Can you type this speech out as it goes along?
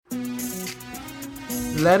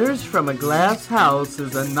Letters from a Glass House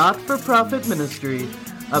is a not-for-profit ministry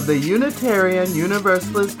of the Unitarian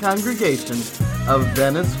Universalist Congregation of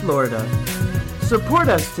Venice, Florida. Support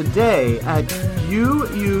us today at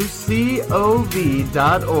uucov.org.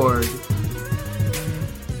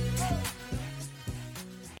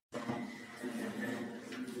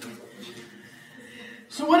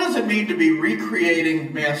 So what does it mean to be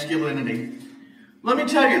recreating masculinity? Let me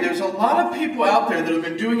tell you, there's a lot of people out there that have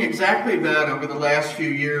been doing exactly that over the last few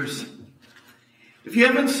years. If you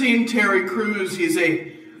haven't seen Terry Crews, he's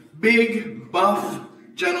a big, buff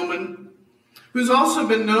gentleman who's also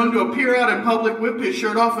been known to appear out in public, whip his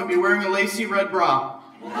shirt off, and be wearing a lacy red bra.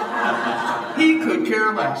 He could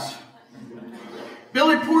care less.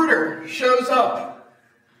 Billy Porter shows up.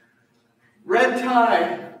 Red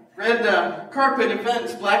tie, red carpet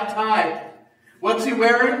events, black tie. What's he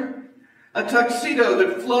wearing? A tuxedo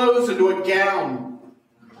that flows into a gown.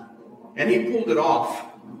 And he pulled it off.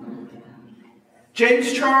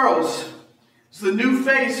 James Charles is the new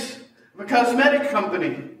face of a cosmetic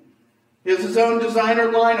company. He has his own designer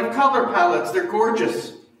line of color palettes. They're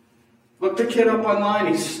gorgeous. Look the kid up online.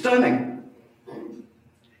 He's stunning.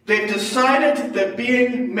 They've decided that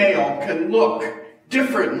being male can look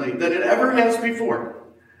differently than it ever has before.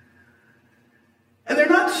 And they're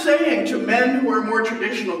not saying to men who are more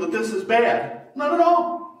traditional that this is bad. Not at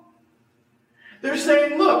all. They're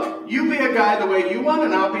saying, look, you be a guy the way you want,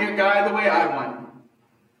 and I'll be a guy the way I want.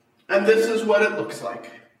 And this is what it looks like.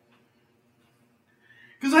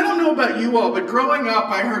 Because I don't know about you all, but growing up,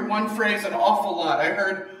 I heard one phrase an awful lot. I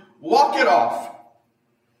heard, walk it off.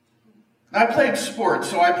 I played sports,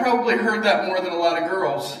 so I probably heard that more than a lot of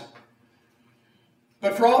girls.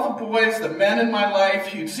 But for all the boys, the men in my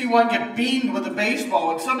life, you'd see one get beamed with a baseball,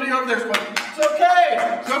 and somebody over there's going, it's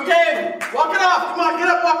okay, walk it off, come on, get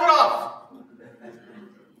up, walk it off.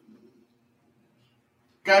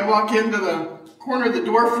 Guy'd walk into the corner of the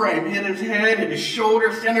door frame, hit his head, hit his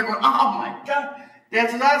shoulder, stand there going, oh my God. Dad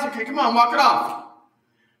says, that's okay, come on, walk it off.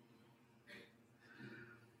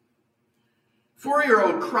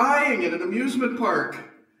 4-year-old crying at an amusement park.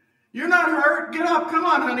 You're not hurt, get up, come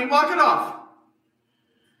on, honey, walk it off.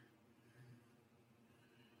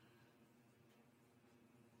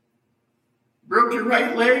 Broke your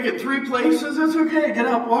right leg in 3 places, that's okay, get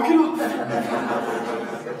up, walk it off.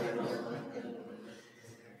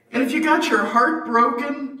 And if you got your heart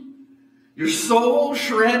broken, your soul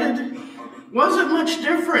shredded, wasn't much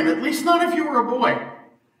different, at least not if you were a boy.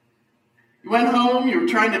 You went home, you were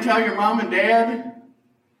trying to tell your mom and dad,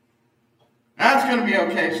 that's going to be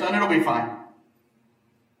okay, son, it'll be fine.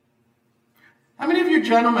 How many of you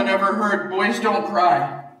gentlemen ever heard, boys don't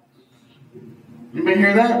cry? Anybody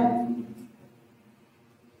hear that?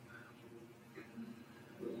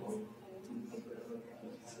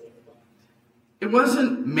 It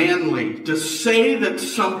wasn't manly to say that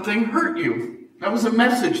something hurt you. That was a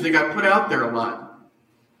message that got put out there a lot.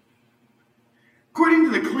 According to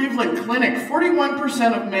the Cleveland Clinic,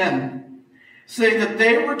 41% of men say that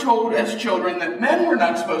they were told as children that men were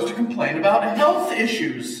not supposed to complain about health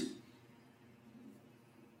issues.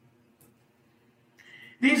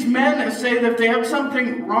 These men say that if they have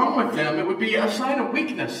something wrong with them, it would be a sign of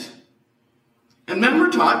weakness. And men were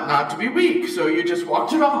taught not to be weak, so you just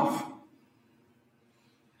walked it off.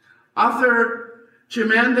 Author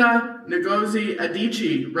Chimamanda Ngozi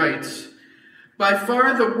Adichie writes, by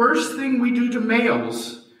far the worst thing we do to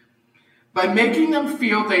males, by making them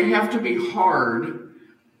feel they have to be hard,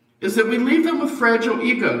 is that we leave them with fragile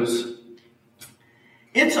egos.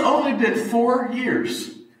 It's only been 4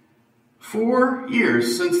 years, 4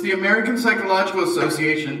 years since the American Psychological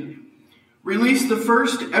Association released the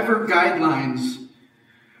first ever guidelines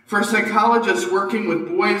for psychologists working with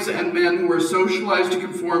boys and men who are socialized to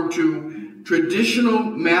conform to traditional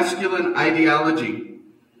masculine ideology,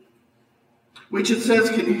 which it says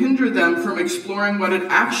can hinder them from exploring what it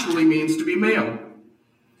actually means to be male.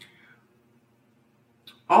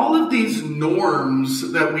 All of these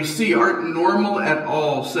norms that we see aren't normal at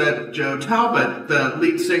all, said Joe Talbot, the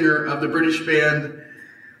lead singer of the British band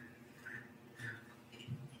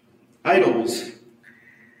Idols.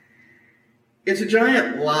 It's a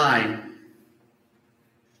giant lie.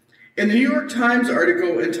 In the New York Times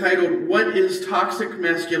article entitled, What is Toxic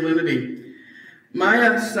Masculinity?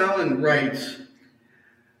 Maya Salin writes,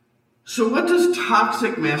 so what does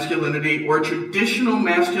toxic masculinity or traditional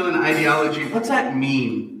masculine ideology, what's that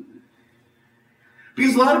mean?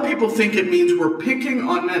 Because a lot of people think it means we're picking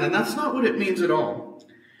on men, and that's not what it means at all.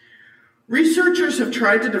 Researchers have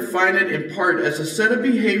tried to define it in part as a set of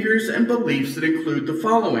behaviors and beliefs that include the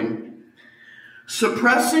following.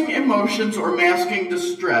 Suppressing emotions or masking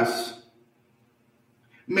distress.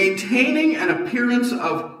 maintaining an appearance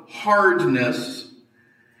of hardness,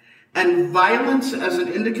 and violence as an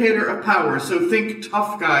indicator of power. So think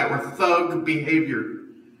tough guy or thug behavior.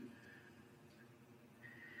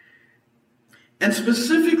 And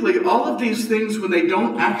specifically, all of these things when they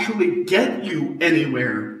don't actually get you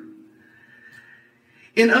anywhere.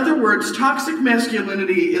 In other words, toxic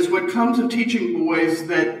masculinity is what comes of teaching boys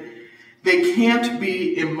that they can't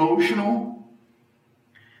be emotional,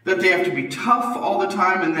 that they have to be tough all the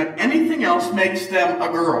time, and that anything else makes them a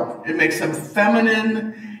girl. It makes them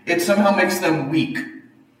feminine. It somehow makes them weak.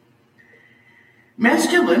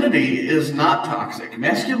 Masculinity is not toxic.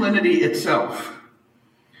 Masculinity itself.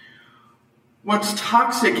 What's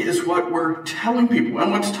toxic is what we're telling people.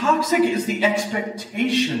 And what's toxic is the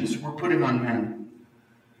expectations we're putting on men.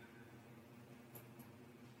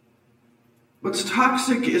 What's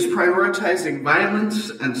toxic is prioritizing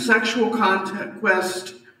violence and sexual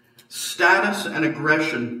conquest, status, and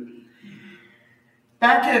aggression.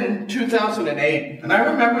 Back in 2008, and I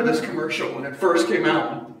remember this commercial when it first came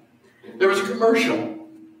out, there was a commercial,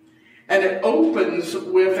 and it opens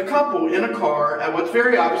with a couple in a car at what's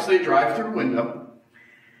very obviously a drive-through window.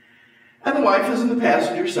 And the wife is in the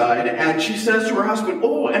passenger side, and she says to her husband,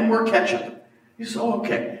 "Oh, and more ketchup." He says, "Oh,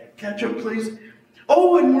 okay. Ketchup, please."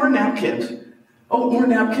 "Oh, and more napkins." "Oh, more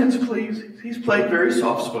napkins, please." He's played very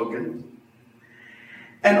soft-spoken.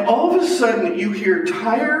 And all of a sudden, you hear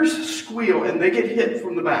tires squeal, and they get hit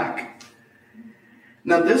from the back.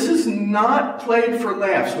 Now, this is not played for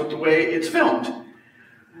laughs with the way it's filmed.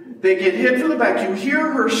 They get hit from the back. You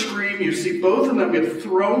hear her scream. You see both of them get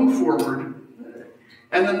thrown forward.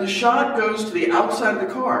 And then the shot goes to the outside of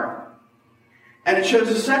the car. And it shows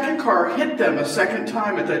a second car hit them a second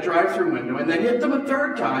time at that drive-through window. And then hit them a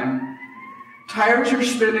third time. Tires are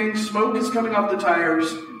spinning. Smoke is coming off the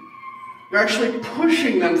tires. They're actually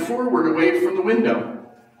pushing them forward away from the window.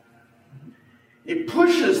 It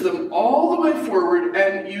pushes them all the way forward,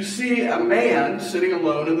 and you see a man sitting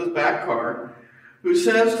alone in the back car who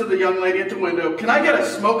says to the young lady at the window, "Can I get a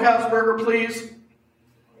smokehouse burger, please?"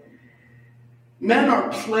 Men are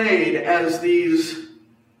played as these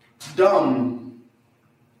dumb,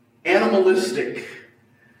 animalistic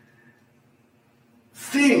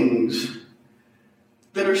things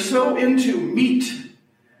that are so into meat,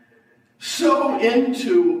 so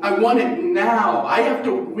into, I want it now, I have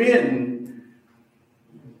to win,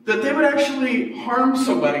 that they would actually harm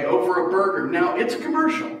somebody over a burger. Now, it's a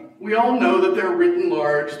commercial. We all know that they're written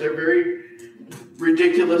large. They're very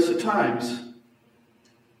ridiculous at times.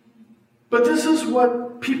 But this is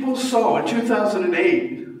what people saw in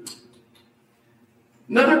 2008.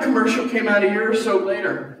 Another commercial came out a year or so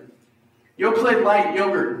later. Yoplait Light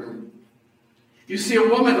yogurt. You see a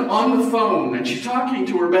woman on the phone, and she's talking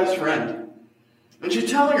to her best friend. And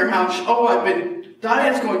she's telling her how,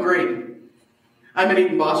 diet's going great. I've been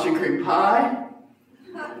eating Boston cream pie,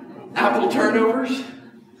 apple turnovers,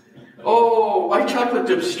 white chocolate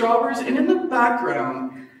dipped strawberries. And in the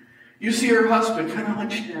background, you see her husband kind of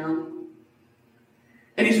hunched down.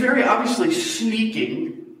 And he's very obviously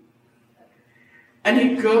sneaking. And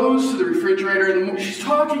he goes to the refrigerator, and she's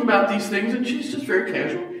talking about these things, and she's just very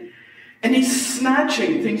casual. And he's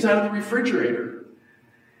snatching things out of the refrigerator.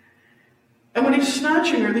 And when he's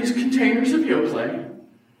snatching are these containers of Yoplait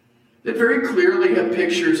that very clearly have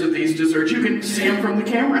pictures of these desserts. You can see them from the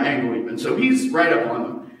camera angle even, so he's right up on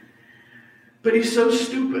them. But he's so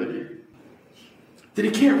stupid that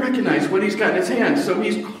he can't recognize what he's got in his hand, so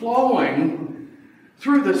he's clawing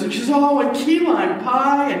through this. And she's, and key lime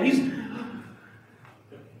pie, and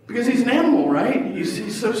because he's an animal, right?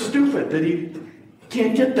 He's so stupid that he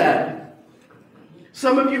can't get that.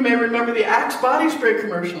 Some of you may remember the Axe body spray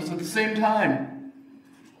commercials at the same time.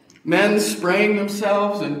 Men spraying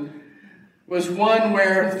themselves, and was one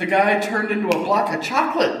where the guy turned into a block of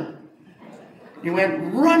chocolate. He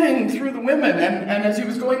went running through the women, and as he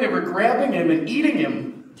was going, they were grabbing him and eating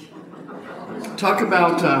him. Talk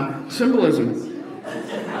about symbolism.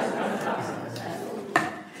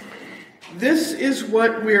 This is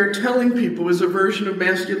what we're telling people is a version of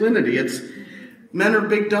masculinity. It's men are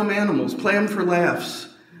big dumb animals. Play them for laughs.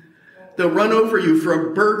 They'll run over you for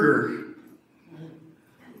a burger.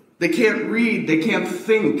 They can't read. They can't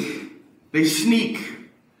think. They sneak.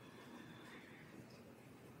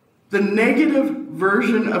 The negative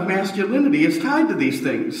version of masculinity is tied to these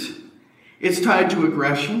things. It's tied to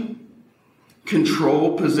aggression,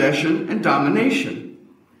 control, possession, and domination.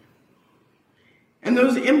 And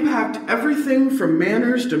those impact everything from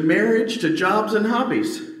manners to marriage to jobs and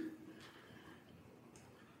hobbies.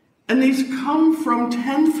 And these come from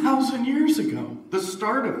 10,000 years ago, the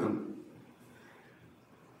start of them.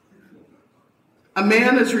 A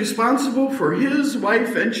man is responsible for his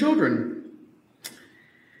wife and children.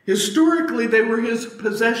 Historically, they were his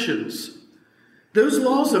possessions. Those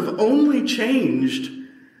laws have only changed,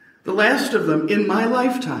 the last of them, in my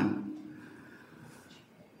lifetime.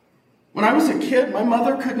 When I was a kid, my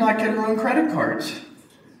mother could not get her own credit cards.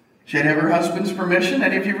 She had to have her husband's permission.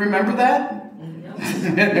 Any of you remember that?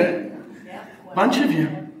 Bunch of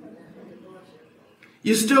you.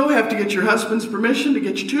 You still have to get your husband's permission to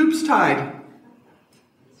get your tubes tied.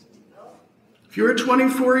 If you're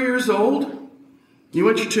 24 years old, you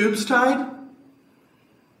want your tubes tied?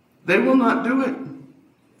 They will not do it.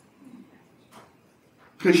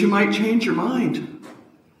 Because you might change your mind.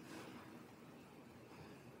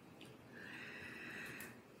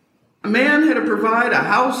 A man had to provide a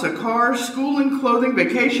house, a car, schooling, clothing,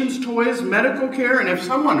 vacations, toys, medical care, and if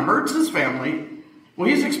someone hurts his family, well,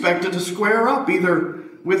 he's expected to square up either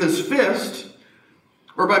with his fist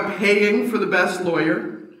or by paying for the best lawyer.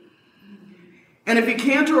 And if he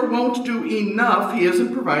can't or won't do enough, he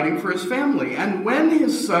isn't providing for his family. And when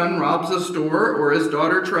his son robs a store or his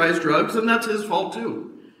daughter tries drugs, then that's his fault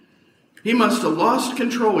too. He must have lost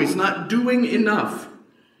control. He's not doing enough.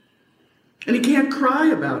 And he can't cry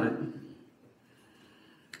about it.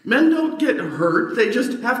 Men don't get hurt. They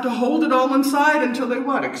just have to hold it all inside until they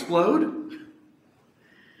what? Explode?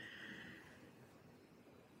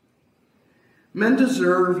 Men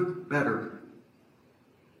deserve better.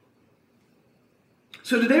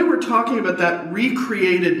 So today we're talking about that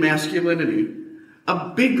recreated masculinity, a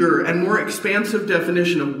bigger and more expansive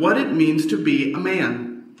definition of what it means to be a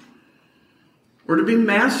man, or to be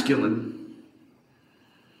masculine.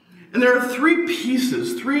 And there are three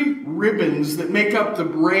pieces, three ribbons that make up the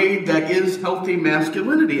braid that is healthy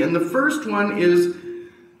masculinity. And the first one is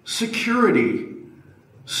security,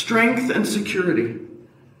 strength and security.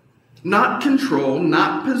 Not control,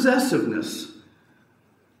 not possessiveness.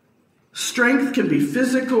 Strength can be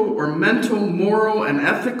physical or mental, moral and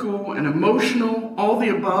ethical and emotional, all the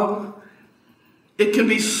above. It can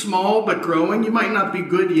be small but growing. You might not be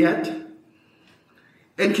good yet.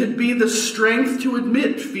 And could be the strength to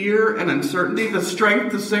admit fear and uncertainty, the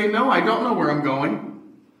strength to say, no, I don't know where I'm going.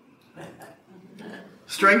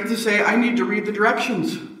 Strength to say, I need to read the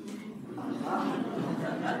directions.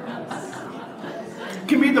 It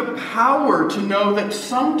can be the power to know that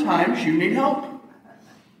sometimes you need help.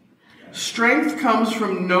 Strength comes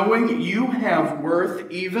from knowing you have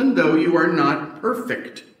worth even though you are not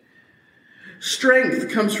perfect.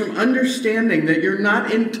 Strength comes from understanding that you're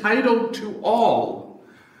not entitled to all.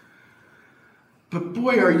 But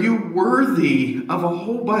boy, are you worthy of a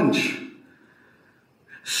whole bunch.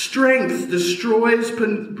 Strength destroys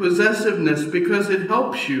possessiveness because it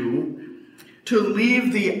helps you to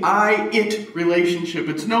leave the I-it relationship.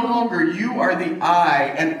 It's no longer you are the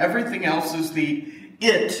I and everything else is the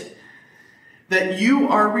it that you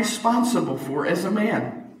are responsible for as a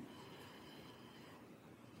man.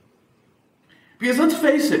 Because let's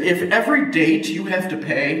face it, if every date you have to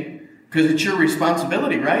pay, because it's your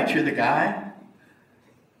responsibility, right? You're the guy.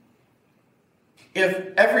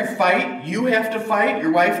 If every fight you have to fight,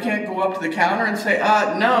 your wife can't go up to the counter and say,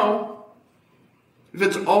 no. If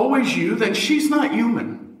it's always you, then she's not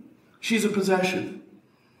human. She's a possession.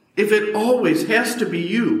 If it always has to be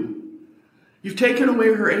you, you've taken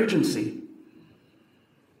away her agency.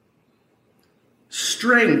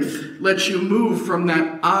 Strength lets you move from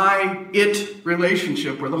that I-it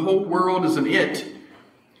relationship where the whole world is an it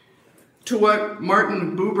to what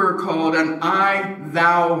Martin Buber called an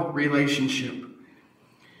I-thou relationship.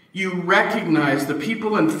 You recognize the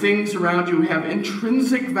people and things around you have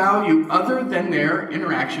intrinsic value other than their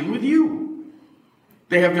interaction with you.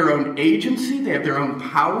 They have their own agency. They have their own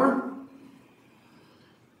power.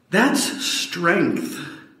 That's strength.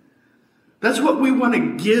 That's what we want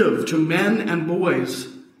to give to men and boys.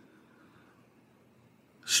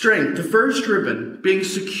 Strength, the first ribbon, being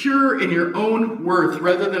secure in your own worth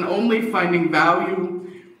rather than only finding value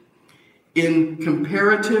in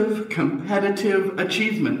competitive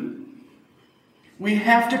achievement. We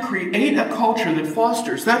have to create a culture that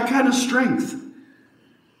fosters that kind of strength.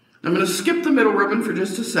 I'm going to skip the middle ribbon for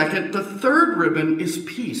just a second. The third ribbon is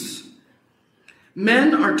peace.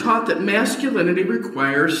 Men are taught that masculinity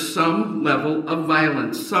requires some level of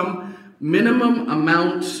violence, some minimum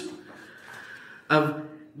amount of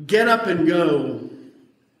get up and go.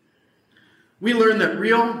 We learn that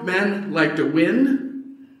real men like to win.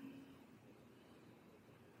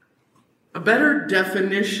 A better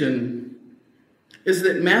definition is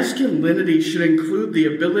that masculinity should include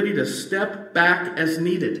the ability to step back as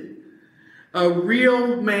needed. A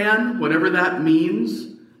real man, whatever that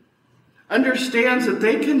means, understands that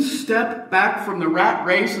they can step back from the rat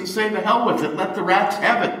race and say, the hell with it, let the rats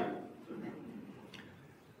have it.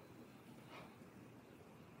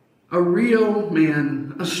 A real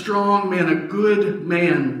man, a strong man, a good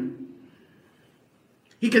man.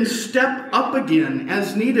 He can step up again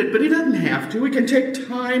as needed, but he doesn't have to. He can take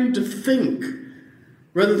time to think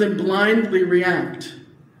rather than blindly react.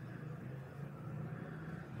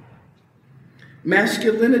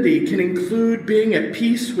 Masculinity can include being at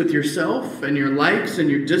peace with yourself and your likes and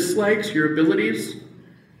your dislikes, your abilities.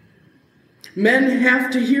 Men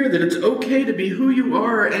have to hear that it's okay to be who you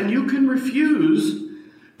are, and you can refuse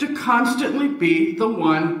to constantly be the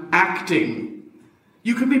one acting.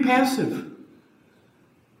 You can be passive.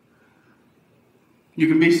 You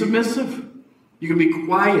can be submissive. You can be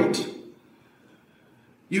quiet.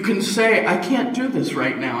 You can say, I can't do this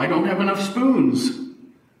right now. I don't have enough spoons.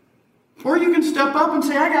 Or you can step up and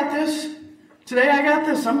say, I got this. Today I got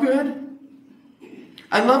this. I'm good.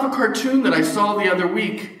 I love a cartoon that I saw the other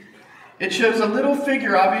week. It shows a little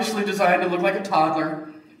figure, obviously designed to look like a toddler,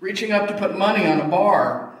 reaching up to put money on a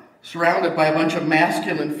bar, surrounded by a bunch of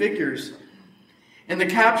masculine figures. And the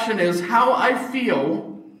caption is, how I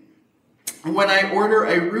feel when I order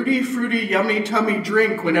a rooty, fruity, yummy tummy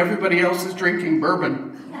drink when everybody else is drinking bourbon.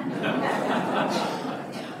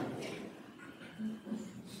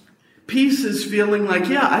 Peace is feeling like,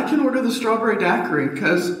 yeah, I can order the strawberry daiquiri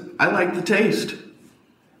because I like the taste.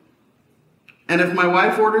 And if my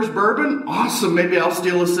wife orders bourbon, awesome, maybe I'll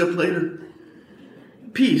steal a sip later.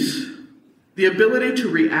 Peace, the ability to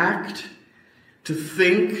react, to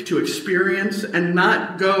think, to experience, and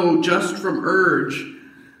not go just from urge,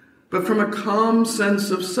 but from a calm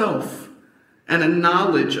sense of self and a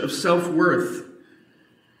knowledge of self-worth.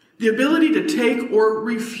 The ability to take or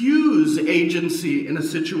refuse agency in a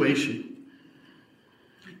situation.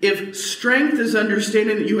 If strength is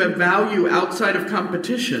understanding that you have value outside of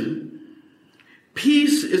competition,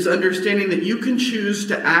 peace is understanding that you can choose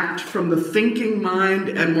to act from the thinking mind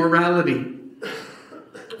and morality,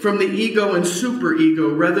 from the ego and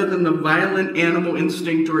superego rather than the violent animal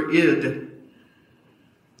instinct or id.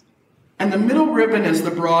 And the middle ribbon is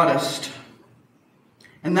the broadest.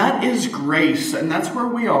 And that is grace, and that's where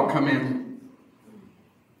we all come in.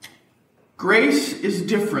 Grace is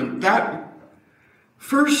different. That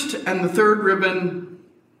first and the third ribbon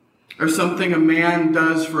are something a man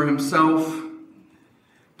does for himself.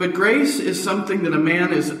 But grace is something that a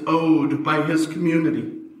man is owed by his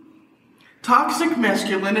community. Toxic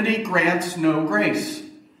masculinity grants no grace.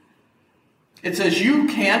 It says you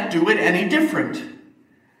can't do it any different.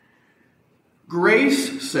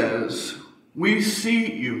 Grace says, we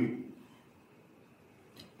see you.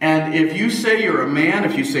 And if you say you're a man,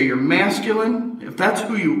 if you say you're masculine, if that's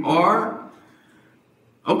who you are,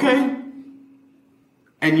 okay.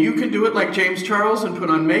 And you can do it like James Charles and put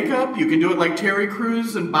on makeup. You can do it like Terry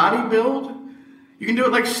Crews and bodybuild. You can do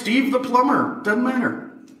it like Steve the plumber. Doesn't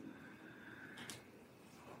matter.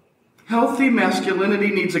 Healthy masculinity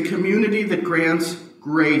needs a community that grants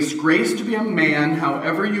grace. Grace to be a man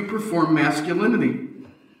however you perform masculinity.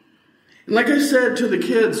 And like I said to the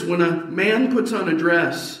kids, when a man puts on a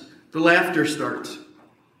dress, the laughter starts.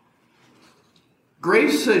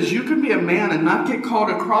 Grace says you can be a man and not get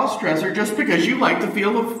called a cross-dresser just because you like the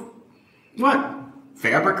feel of, what?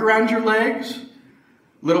 Fabric around your legs?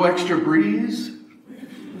 Little extra breeze?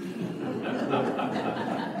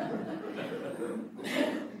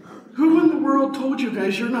 Who in the world told you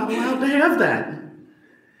guys you're not allowed to have that?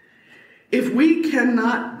 If we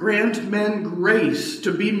cannot grant men grace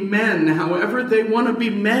to be men however they want to be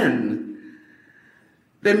men,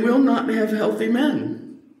 then we'll not have healthy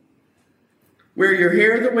men. Wear your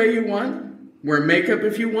hair the way you want. Wear makeup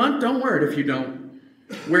if you want. Don't wear it if you don't.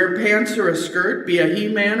 Wear pants or a skirt. Be a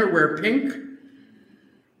he-man or wear pink.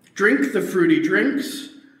 Drink the fruity drinks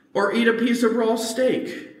or eat a piece of raw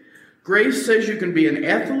steak. Grace says you can be an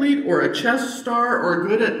athlete or a chess star or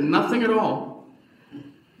good at nothing at all.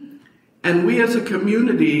 And we as a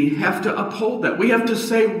community have to uphold that. We have to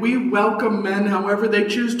say we welcome men however they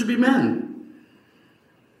choose to be men.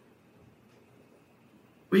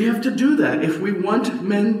 We have to do that if we want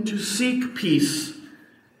men to seek peace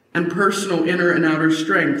and personal inner and outer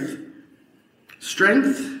strength.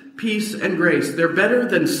 Strength, peace, and grace. They're better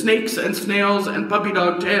than snakes and snails and puppy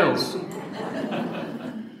dog tails.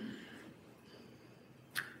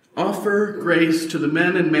 Offer grace to the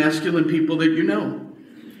men and masculine people that you know.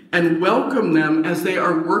 And welcome them as they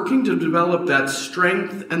are working to develop that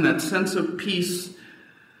strength and that sense of peace.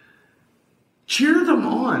 Cheer them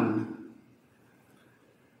on.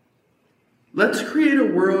 Let's create a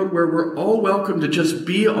world where we're all welcome to just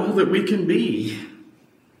be all that we can be.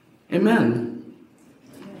 Amen.